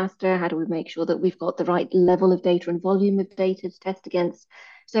research faster, how do we make sure that we've got the right level of data and volume of data to test against.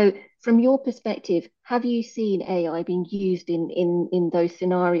 So from your perspective, have you seen AI being used in those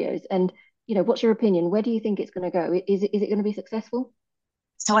scenarios? And what's your opinion? Where do you think it's going to go? Is it going to be successful?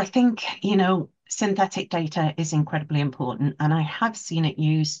 So I think, synthetic data is incredibly important, and I have seen it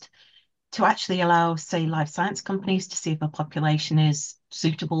used to actually allow, say, life science companies to see if a population is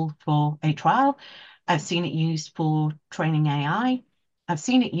suitable for a trial. I've seen it used for training AI. I've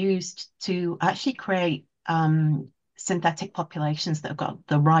seen it used to actually create synthetic populations that have got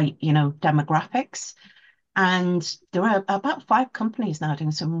the right, demographics. And there are about 5 companies now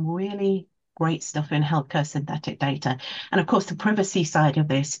doing some really great stuff in healthcare synthetic data. And of course, the privacy side of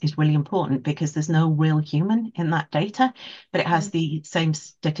this is really important because there's no real human in that data, but it has the same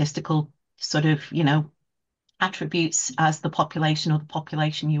statistical sort of, attributes as the population or the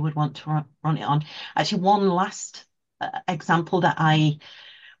population you would want to run it on. Actually, one last example that I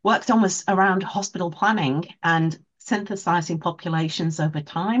worked on was around hospital planning and synthesizing populations over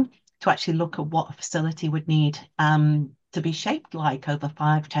time to actually look at what a facility would need to be shaped like over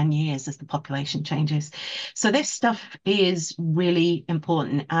 5, 10 years as the population changes. So this stuff is really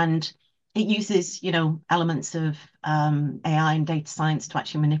important, and it uses, elements of AI and data science to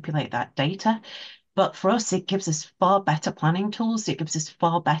actually manipulate that data. But for us, it gives us far better planning tools. It gives us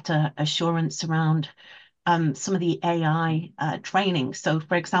far better assurance around some of the AI training. So,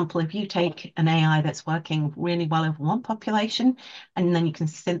 for example, if you take an AI that's working really well over one population, and then you can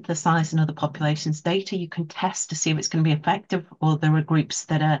synthesize another population's data, you can test to see if it's going to be effective, or there are groups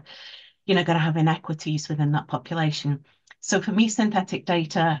that are, going to have inequities within that population. So for me, synthetic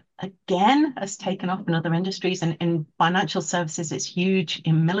data, again, has taken off in other industries, and in financial services, it's huge.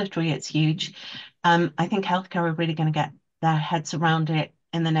 In military, it's huge. I think healthcare are really going to get their heads around it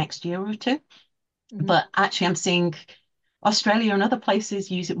in the next year or two. But actually, I'm seeing Australia and other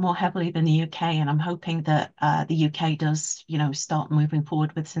places use it more heavily than the UK, and I'm hoping that the UK does, start moving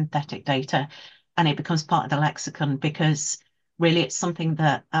forward with synthetic data, and it becomes part of the lexicon, because really it's something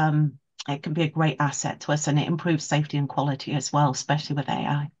that it can be a great asset to us, and it improves safety and quality as well, especially with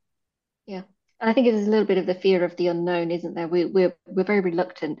AI. Yeah. And I think it is a little bit of the fear of the unknown, isn't there? We're very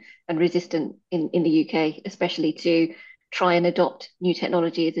reluctant and resistant in the UK, especially to try and adopt new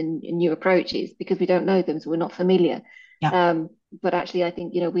technologies and new approaches because we don't know them, so we're not familiar. Yeah. But actually, I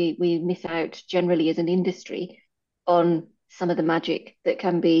think, we miss out generally as an industry on some of the magic that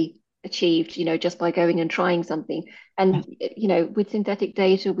can be achieved, just by going and trying something. And, with synthetic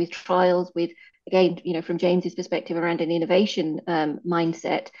data, with trials, with, again, from James's perspective around an innovation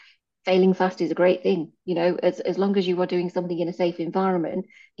mindset, failing fast is a great thing. As long as you are doing something in a safe environment,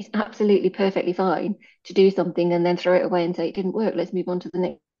 it's absolutely perfectly fine to do something and then throw it away and say it didn't work. Let's move on to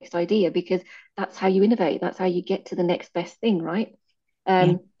the next idea, because that's how you innovate. That's how you get to the next best thing, right?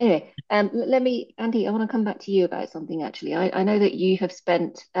 Anyway, let me, Andy, I want to come back to you about something actually. I know that you have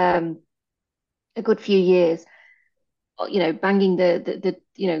spent a good few years banging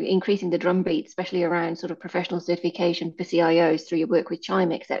increasing the drumbeat, especially around sort of professional certification for CIOs through your work with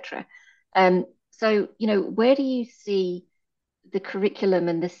Chime, etc. So, where do you see the curriculum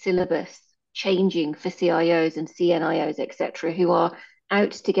and the syllabus changing for CIOs and CNIOs, etc., who are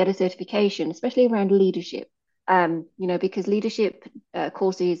out to get a certification, especially around leadership? Because leadership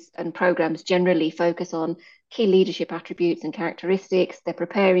courses and programs generally focus on key leadership attributes and characteristics. They're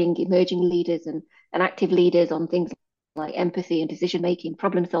preparing emerging leaders and active leaders on things like empathy and decision making,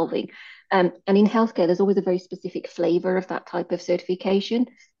 problem solving. And in healthcare, there's always a very specific flavor of that type of certification.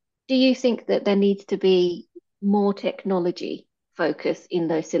 Do you think that there needs to be more technology focus in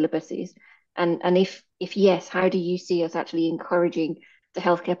those syllabuses? And if yes, how do you see us actually encouraging the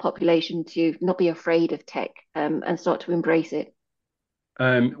healthcare population to not be afraid of tech and start to embrace it?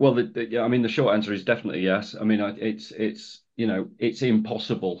 Well, yeah, I mean, the short answer is definitely yes. I mean, it's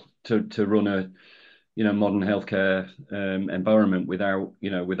impossible to run a modern healthcare environment without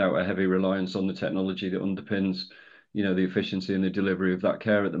a heavy reliance on the technology that underpins the efficiency and the delivery of that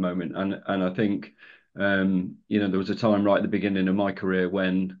care at the moment. And I think there was a time right at the beginning of my career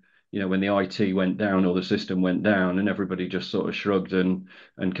when when the IT went down or the system went down, and everybody just sort of shrugged and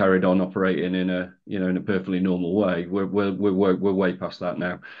carried on operating in a perfectly normal way. We're way past that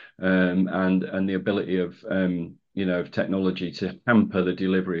now, and the ability of of technology to hamper the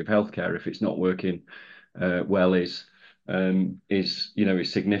delivery of healthcare if it's not working well is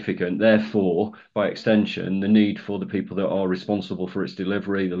significant. Therefore, by extension, the need for the people that are responsible for its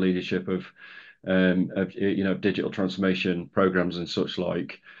delivery, the leadership of digital transformation programs and such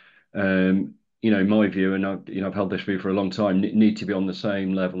like, in my view, and I've held this view for a long time, need to be on the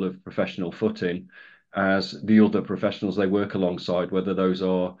same level of professional footing as the other professionals they work alongside, whether those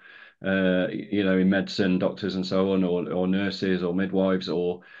are in medicine, doctors and so on, or nurses or midwives,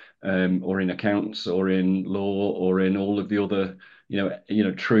 or in accounts, or in law, or in all of the other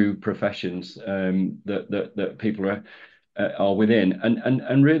true professions that people are within,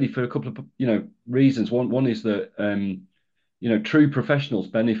 and really for a couple of reasons. One is that true professionals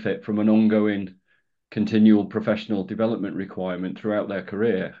benefit from an ongoing continual professional development requirement throughout their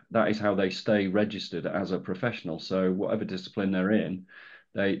career. That is how they stay registered as a professional. So whatever discipline they're in,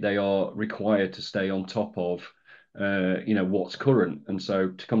 they are required to stay on top of what's current. And so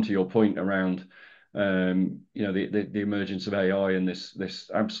to come to your point around the emergence of AI and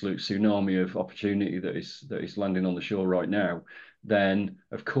this absolute tsunami of opportunity that is landing on the shore right now, then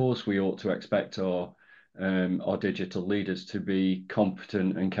of course we ought to expect our digital leaders to be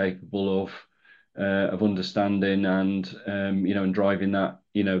competent and capable of understanding and driving that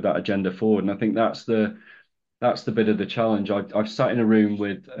that agenda forward. And I think that's the bit of the challenge. I've sat in a room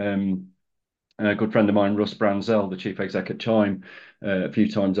with a good friend of mine, Russ Branzell, the chief exec at Chime, a few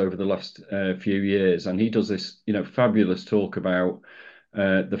times over the last few years, and he does this fabulous talk about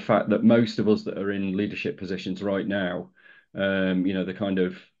the fact that most of us that are in leadership positions right now, the kind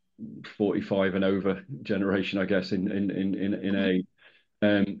of 45 and over generation, I guess, in age,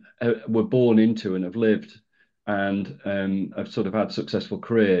 were born into and have lived and have sort of had successful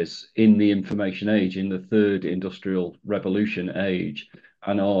careers in the information age, in the third industrial revolution age,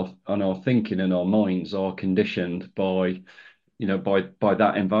 and our thinking and our minds are conditioned by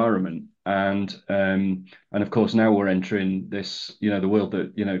that environment. And of course now we're entering this, the world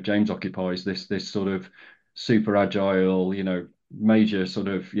that James occupies, this sort of super agile, major sort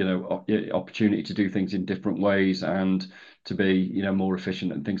of opportunity to do things in different ways and to be more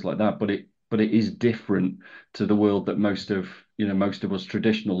efficient and things like that. But it is different to the world that most of us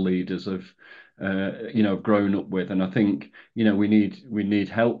traditional leaders have grown up with. And I think we need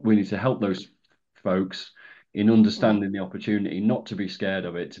help. We need to help those folks in understanding the opportunity, not to be scared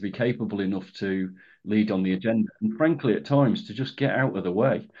of it, to be capable enough to lead on the agenda, and frankly at times to just get out of the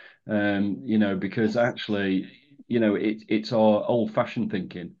way, because actually it's our old-fashioned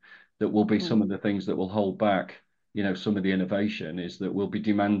thinking that will be some of the things that will hold back some of the innovation, is that we'll be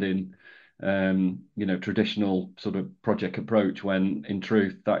demanding traditional sort of project approach, when in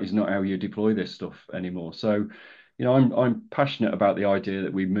truth that is not how you deploy this stuff anymore. So I'm passionate about the idea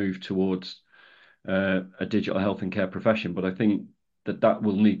that we move towards a digital health and care profession, but I think that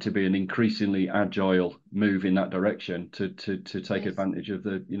will need to be an increasingly agile move in that direction to take advantage of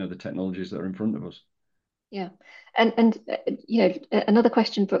the the technologies that are in front of us. Yeah, and another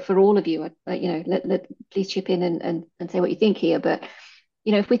question for all of you, please chip in and say what you think here. But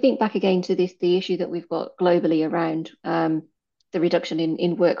if we think back again to the issue that we've got globally around the reduction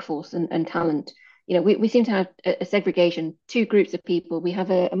in workforce and talent, we seem to have a segregation, two groups of people. We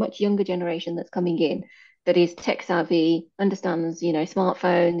have a much younger generation that's coming in that is tech savvy, understands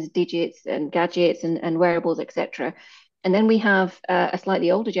smartphones, digits and gadgets and wearables, etc. And then we have a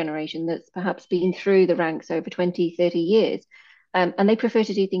slightly older generation that's perhaps been through the ranks over 20, 30 years, and they prefer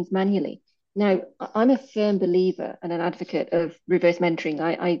to do things manually. Now, I'm a firm believer and an advocate of reverse mentoring.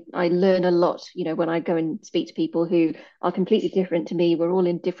 I learn a lot, when I go and speak to people who are completely different to me. We're all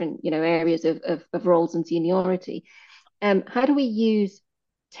in different, areas of roles and seniority. How do we use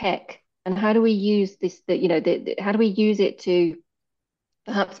tech, and how do we use this, how do we use it to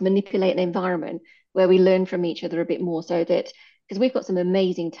perhaps manipulate an environment where we learn from each other a bit more, so that, because we've got some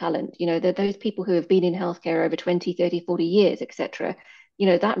amazing talent, those people who have been in healthcare over 20, 30, 40 years, etc.,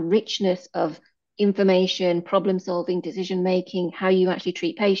 that richness of information, problem solving, decision making, how you actually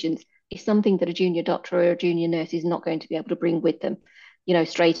treat patients is something that a junior doctor or a junior nurse is not going to be able to bring with them,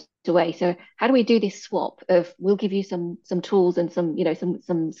 straight away. So how do we do this swap of, we'll give you some tools and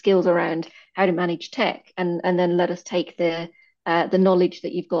some skills around how to manage tech, and then let us take the knowledge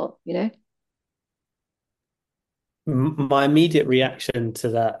that you've got, My immediate reaction to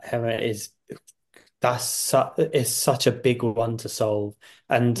that, Emma, is it's such a big one to solve.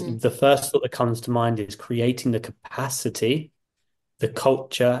 And the first thought that comes to mind is creating the capacity, the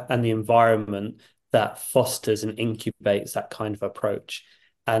culture, and the environment that fosters and incubates that kind of approach.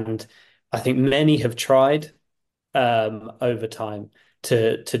 And I think many have tried over time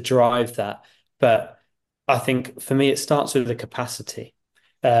to drive that. But I think for me, it starts with the capacity.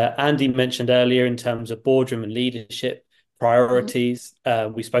 Andy mentioned earlier in terms of boardroom and leadership priorities.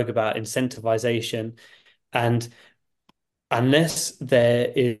 We spoke about incentivization, and unless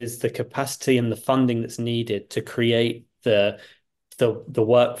there is the capacity and the funding that's needed to create the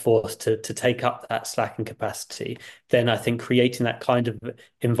workforce to take up that slack in capacity, then I think creating that kind of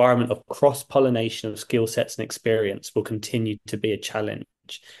environment of cross-pollination of skill sets and experience will continue to be a challenge,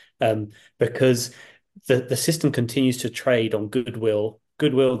 because the system continues to trade on goodwill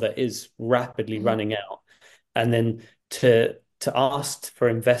that is rapidly running out. And then to to ask for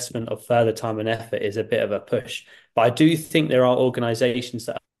investment of further time and effort is a bit of a push. But I do think there are organizations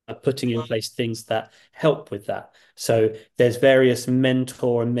that are putting in place things that help with that. So there's various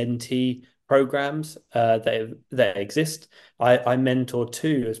mentor and mentee programs that exist. I mentor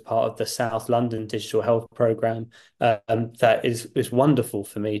too as part of the South London Digital Health Program that is wonderful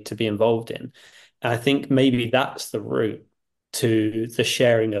for me to be involved in. And I think maybe that's the route to the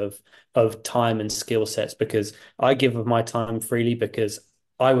sharing of time and skill sets, because I give of my time freely because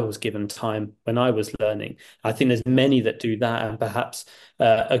I was given time when I was learning. I think there's many that do that, and perhaps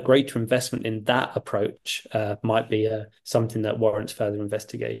a greater investment in that approach might be something that warrants further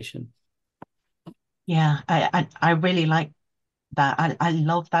investigation. Yeah, I really like that. I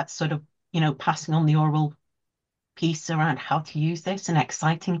love that sort of, passing on the oral piece around how to use this and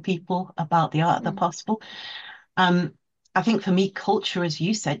exciting people about the art of the possible. I think for me, culture, as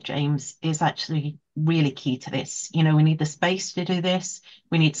you said, James, is actually really key to this. We need the space to do this.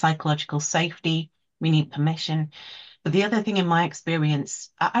 We need psychological safety. We need permission. But the other thing in my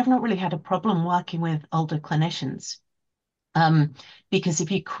experience, I've not really had a problem working with older clinicians. Because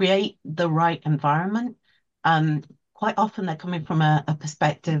if you create the right environment, quite often they're coming from a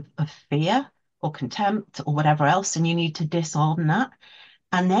perspective of fear or contempt or whatever else, and you need to disarm that.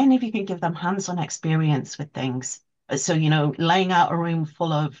 And then if you can give them hands-on experience with things, so, laying out a room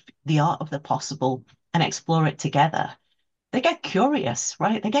full of the art of the possible and explore it together, they get curious,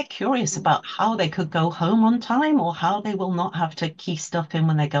 right? They get curious about how they could go home on time or how they will not have to key stuff in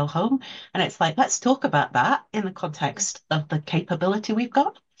when they go home. And it's like, let's talk about that in the context of the capability we've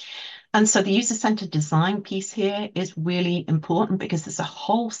got. And so the user-centered design piece here is really important because there's a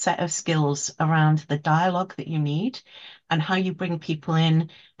whole set of skills around the dialogue that you need and how you bring people in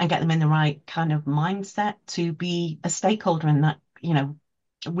and get them in the right kind of mindset to be a stakeholder in that,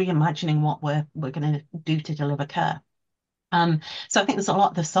 reimagining what we're going to do to deliver care. So I think there's a lot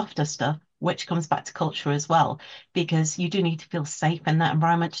of the softer stuff, which comes back to culture as well, because you do need to feel safe in that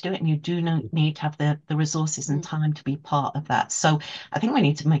environment to do it, and you do need to have the resources and time to be part of that. So I think we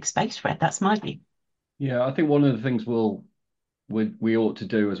need to make space for it. That's my view. Yeah, I think one of the things we ought to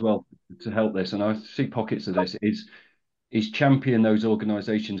do as well to help this, and I see pockets of this, is champion those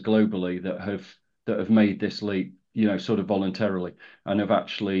organisations globally that have made this leap, sort of voluntarily, and have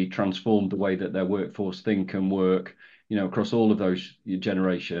actually transformed the way that their workforce think and work, across all of those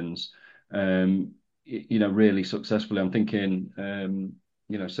generations, really successfully. I'm thinking,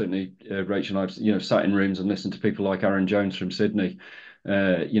 certainly Rachel and I've, sat in rooms and listened to people like Aaron Jones from Sydney,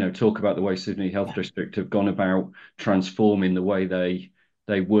 talk about the way Sydney Health District have gone about transforming the way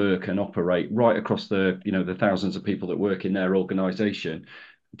they work and operate right across the thousands of people that work in their organisation,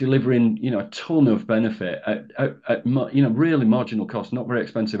 delivering a ton of benefit at really marginal cost, not very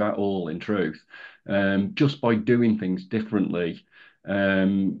expensive at all in truth, just by doing things differently,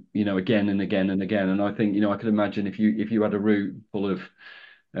 again and again and again. And I think I could imagine if you had a room full of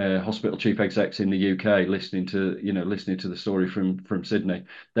hospital chief execs in the UK listening to the story from Sydney,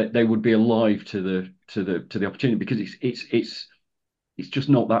 that they would be alive to the opportunity, because it's just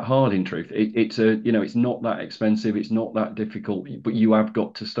not that hard in truth. It's not that expensive, it's not that difficult, but you have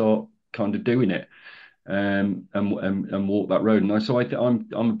got to start kind of doing it, and walk that road. And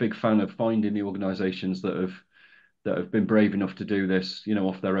I'm a big fan of finding the organisations that have been brave enough to do this,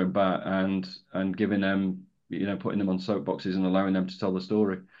 off their own bat, and giving them, putting them on soapboxes and allowing them to tell the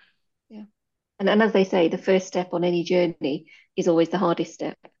story. Yeah, and as they say, the first step on any journey is always the hardest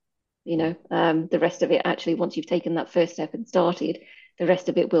step. The rest of it, actually, once you've taken that first step and started, the rest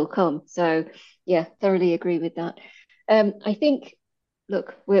of it will come. So yeah, thoroughly agree with that. I think,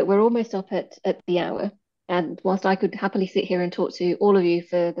 look, we're almost up at the hour, and whilst I could happily sit here and talk to all of you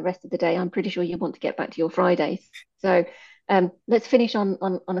for the rest of the day, I'm pretty sure you want to get back to your Fridays. So let's finish on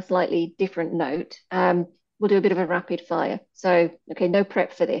a slightly different note. We'll do a bit of a rapid fire. So, okay, no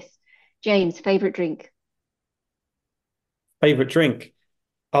prep for this. James, favorite drink? Favorite drink?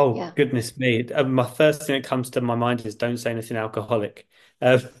 Oh, Yeah. goodness me. My first thing that comes to my mind is don't say anything alcoholic.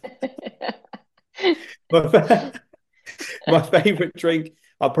 My favorite drink,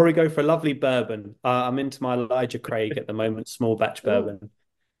 I'll probably go for a lovely bourbon. I'm into my Elijah Craig at the moment, small batch bourbon.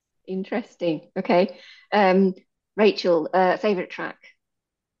 Interesting. Okay. Rachel, favorite track?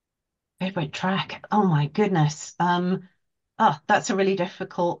 Favorite track? Oh my goodness. That's a really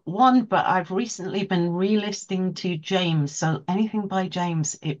difficult one, but I've recently been re-listening to James. So anything by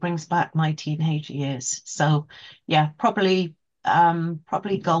James, it brings back my teenage years. So yeah, probably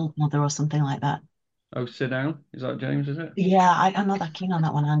Goldmother or something like that. Oh, Sit Down. Is that James, is it? Yeah, I'm not that keen on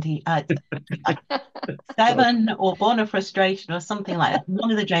that one, Andy. Seven or Born of Frustration or something like that.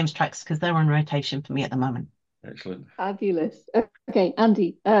 One of the James tracks, because they're on rotation for me at the moment. Excellent. Fabulous. Okay,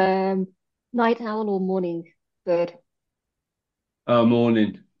 Andy, night owl or morning bird?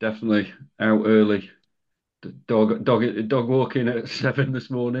 Morning, definitely out early. Dog walking at 7 this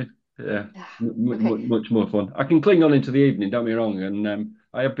morning. Yeah, Ah, okay. much more fun. I can cling on into the evening. Don't be wrong, and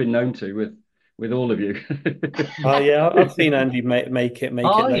I have been known to with all of you. Oh yeah, I've seen Andy make it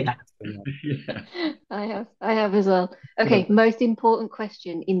Oh later yeah. than that. Yeah. I have as well. Okay, But most important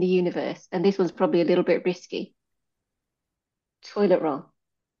question in the universe, and this one's probably a little bit risky. Toilet roll.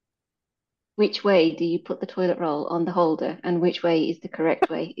 Which way do you put the toilet roll on the holder, and which way is the correct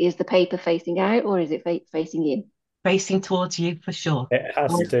way? Is the paper facing out or is it facing in? Facing towards you for sure. It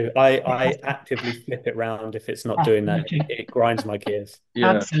has Always- to. I actively flip it round if it's not doing that. Absolutely. It grinds my gears. yeah,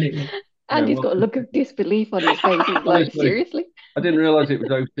 Absolutely. yeah. Andy's Well, got a look of disbelief on his face. He's like, honestly, seriously? I didn't realise it was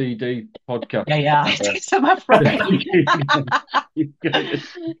OCD podcast. Yeah, yeah. I'm afraid.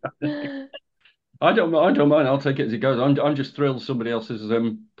 I don't mind. I'll take it as it goes. I'm just thrilled somebody else has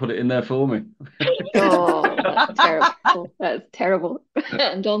put it in there for me. Oh, that's terrible. That's terrible.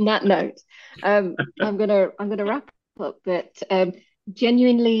 And on that note, I'm gonna wrap up. But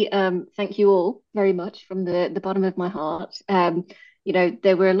genuinely, thank you all very much from the bottom of my heart.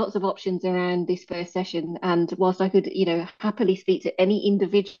 There were lots of options around this first session, and whilst I could, happily speak to any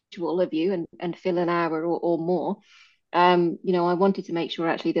individual of you and fill an hour or more, I wanted to make sure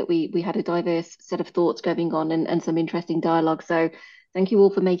actually that we had a diverse set of thoughts going on and some interesting dialogue. So thank you all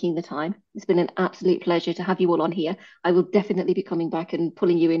for making the time. It's been an absolute pleasure to have you all on here. I will definitely be coming back and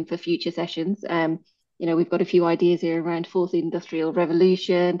pulling you in for future sessions. We've got a few ideas here around fourth industrial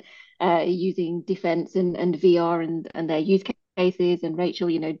revolution, using defense and VR and their use cases. And Rachel,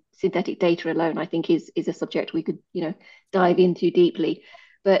 synthetic data alone, I think is a subject we could, dive into deeply.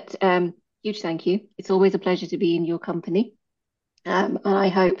 But huge thank you. It's always a pleasure to be in your company. And I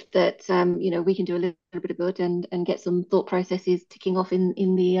hope that we can do a little bit of good and get some thought processes ticking off in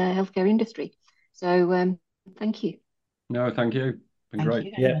the healthcare industry. So thank you. No, thank you. Been Thank great.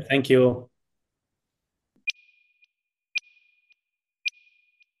 you. Yeah, thank you all.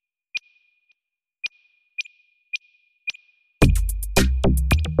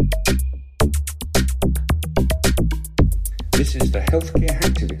 This is the Healthcare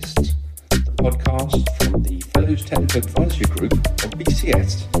Hacktivists, the podcast from the Fellows Technical Advisory Group of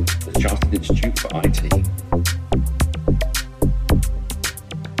BCS, the Chartered Institute for IT.